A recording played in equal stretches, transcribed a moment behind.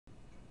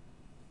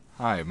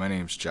Hi, my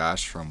name's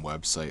Josh from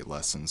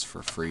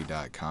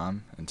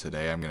websitelessonsforfree.com, and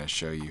today I'm going to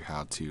show you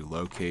how to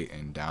locate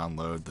and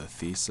download the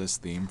Thesis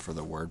theme for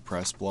the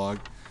WordPress blog.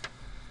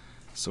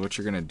 So what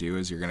you're going to do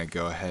is you're going to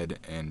go ahead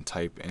and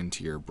type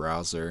into your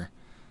browser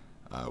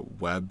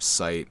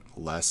website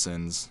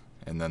lessons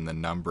and then the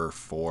number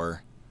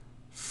 4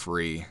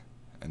 free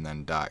and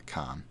then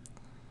 .com.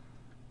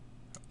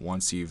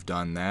 Once you've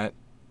done that,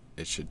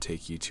 it should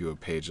take you to a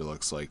page that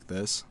looks like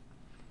this.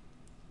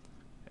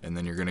 And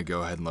then you're going to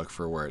go ahead and look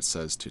for where it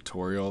says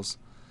tutorials.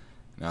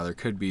 Now there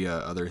could be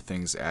other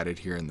things added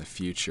here in the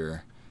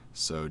future,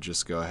 so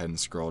just go ahead and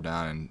scroll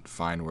down and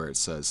find where it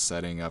says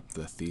setting up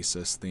the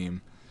Thesis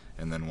theme,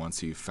 and then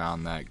once you've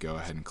found that, go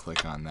ahead and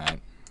click on that.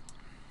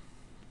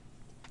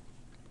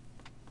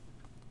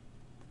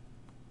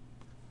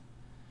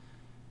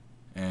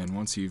 And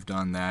once you've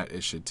done that,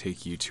 it should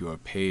take you to a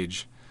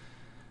page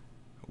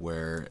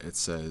where it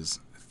says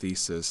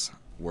Thesis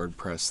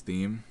WordPress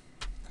theme,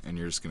 and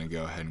you're just going to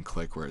go ahead and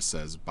click where it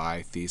says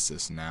buy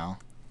Thesis now.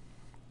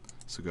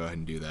 So go ahead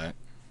and do that.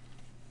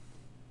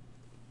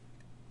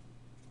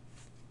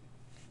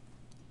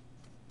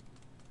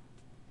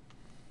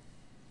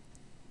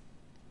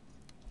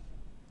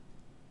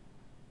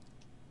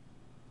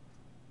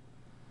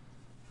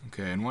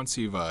 Okay, and once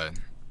you've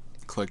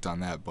clicked on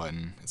that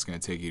button, it's going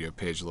to take you to a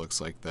page that looks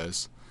like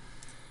this,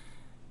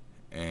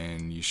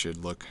 and you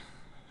should look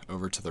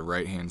over to the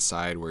right hand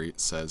side where it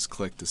says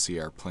click to see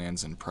our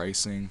plans and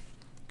pricing.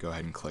 Go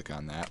ahead and click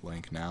on that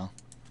link now.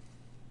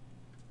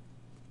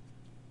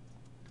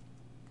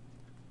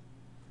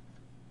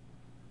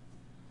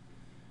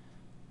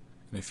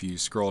 And if you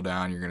scroll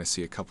down, you're going to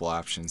see a couple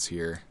options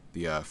here.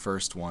 The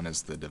first one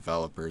is the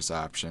developers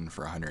option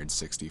for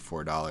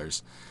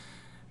 $164.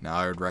 Now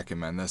I would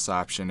recommend this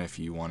option if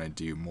you want to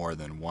do more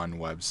than one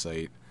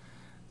website,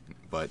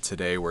 but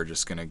today we're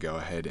just going to go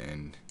ahead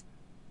and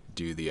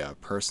do the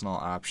personal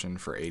option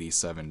for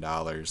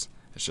 $87.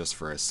 It's just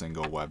for a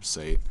single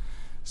website.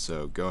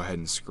 So go ahead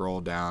and scroll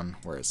down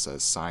where it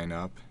says sign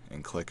up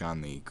and click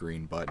on the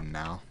green button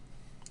now.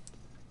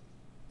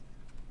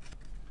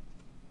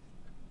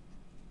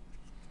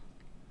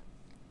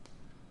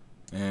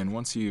 And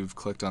once you've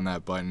clicked on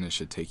that button, it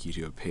should take you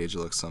to a page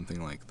that looks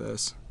something like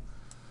this.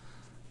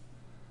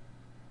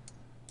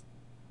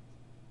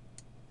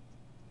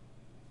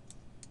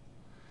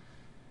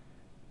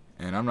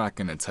 And I'm not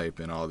going to type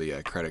in all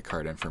the credit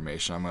card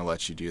information. I'm going to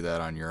let you do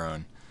that on your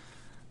own.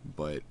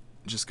 But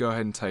just go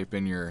ahead and type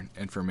in your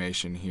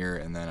information here,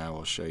 and then I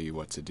will show you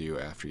what to do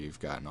after you've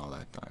gotten all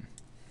that done.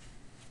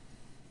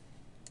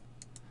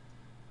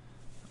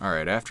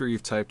 Alright, after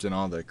you've typed in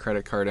all the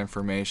credit card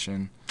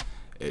information,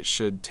 it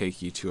should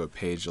take you to a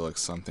page that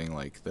looks something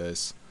like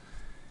this.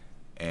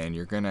 And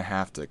you're going to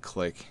have to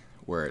click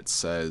where it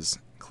says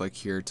click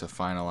here to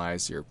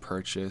finalize your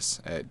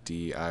purchase at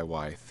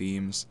DIY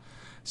Themes.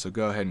 So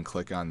go ahead and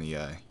click on the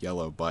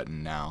yellow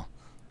button now.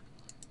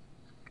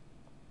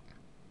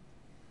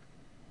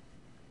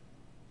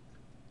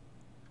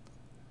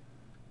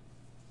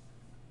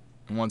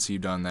 And once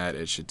you've done that,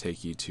 it should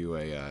take you to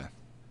a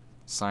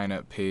sign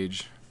up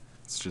page.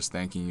 It's just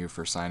thanking you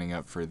for signing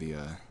up for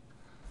the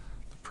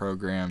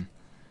program.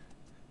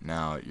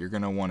 Now you're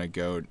going to want to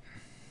go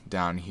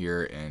down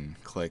here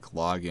and click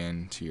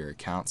login to your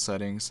account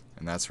settings,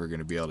 and that's where you're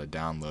going to be able to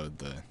download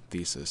the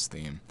Thesis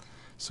theme.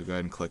 So go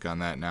ahead and click on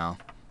that now.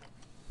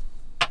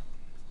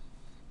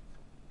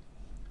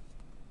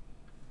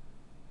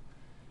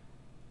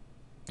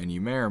 And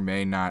you may or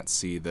may not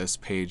see this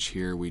page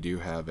here. We do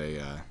have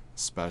a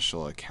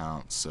special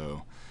account,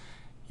 so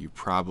you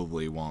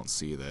probably won't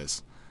see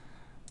this.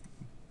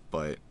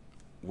 But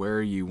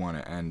where you want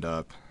to end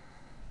up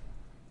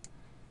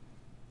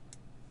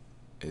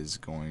is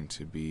going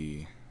to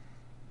be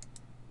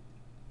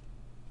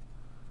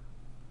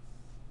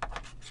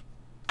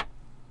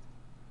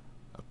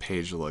a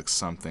page that looks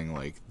something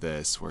like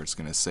this, where it's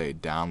going to say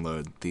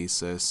download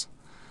Thesis.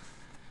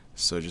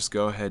 So just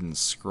go ahead and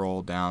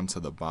scroll down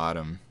to the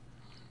bottom,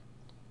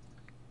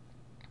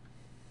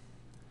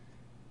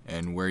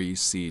 and where you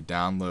see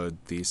download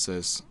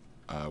Thesis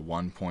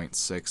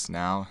 1.6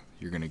 now,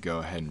 you're going to go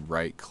ahead and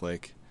right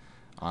click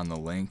on the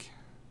link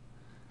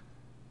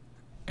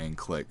and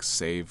click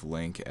save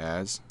link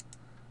as.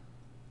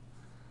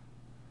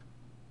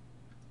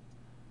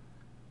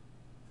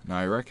 Now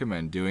I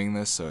recommend doing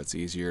this so it's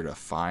easier to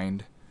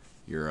find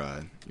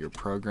your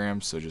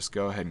program, so just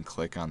go ahead and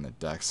click on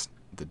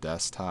the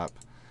desktop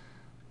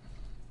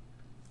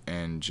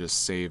and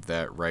just save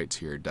that right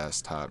to your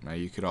desktop. Now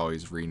you could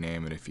always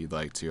rename it if you'd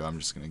like to. I'm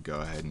just going to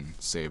go ahead and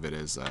save it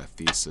as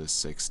Thesis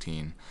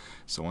 16.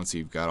 So once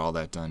you've got all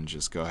that done,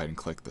 just go ahead and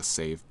click the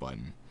save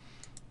button.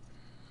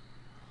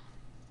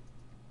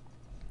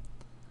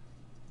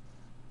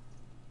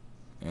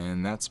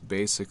 And that's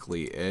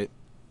basically it.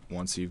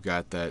 Once you've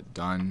got that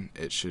done,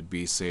 it should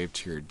be saved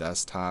to your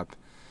desktop,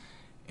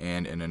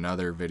 and in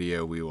another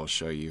video we will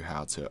show you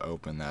how to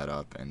open that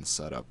up and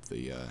set up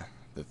the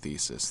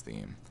Thesis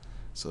theme.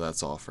 So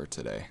that's all for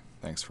today.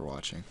 Thanks for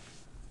watching.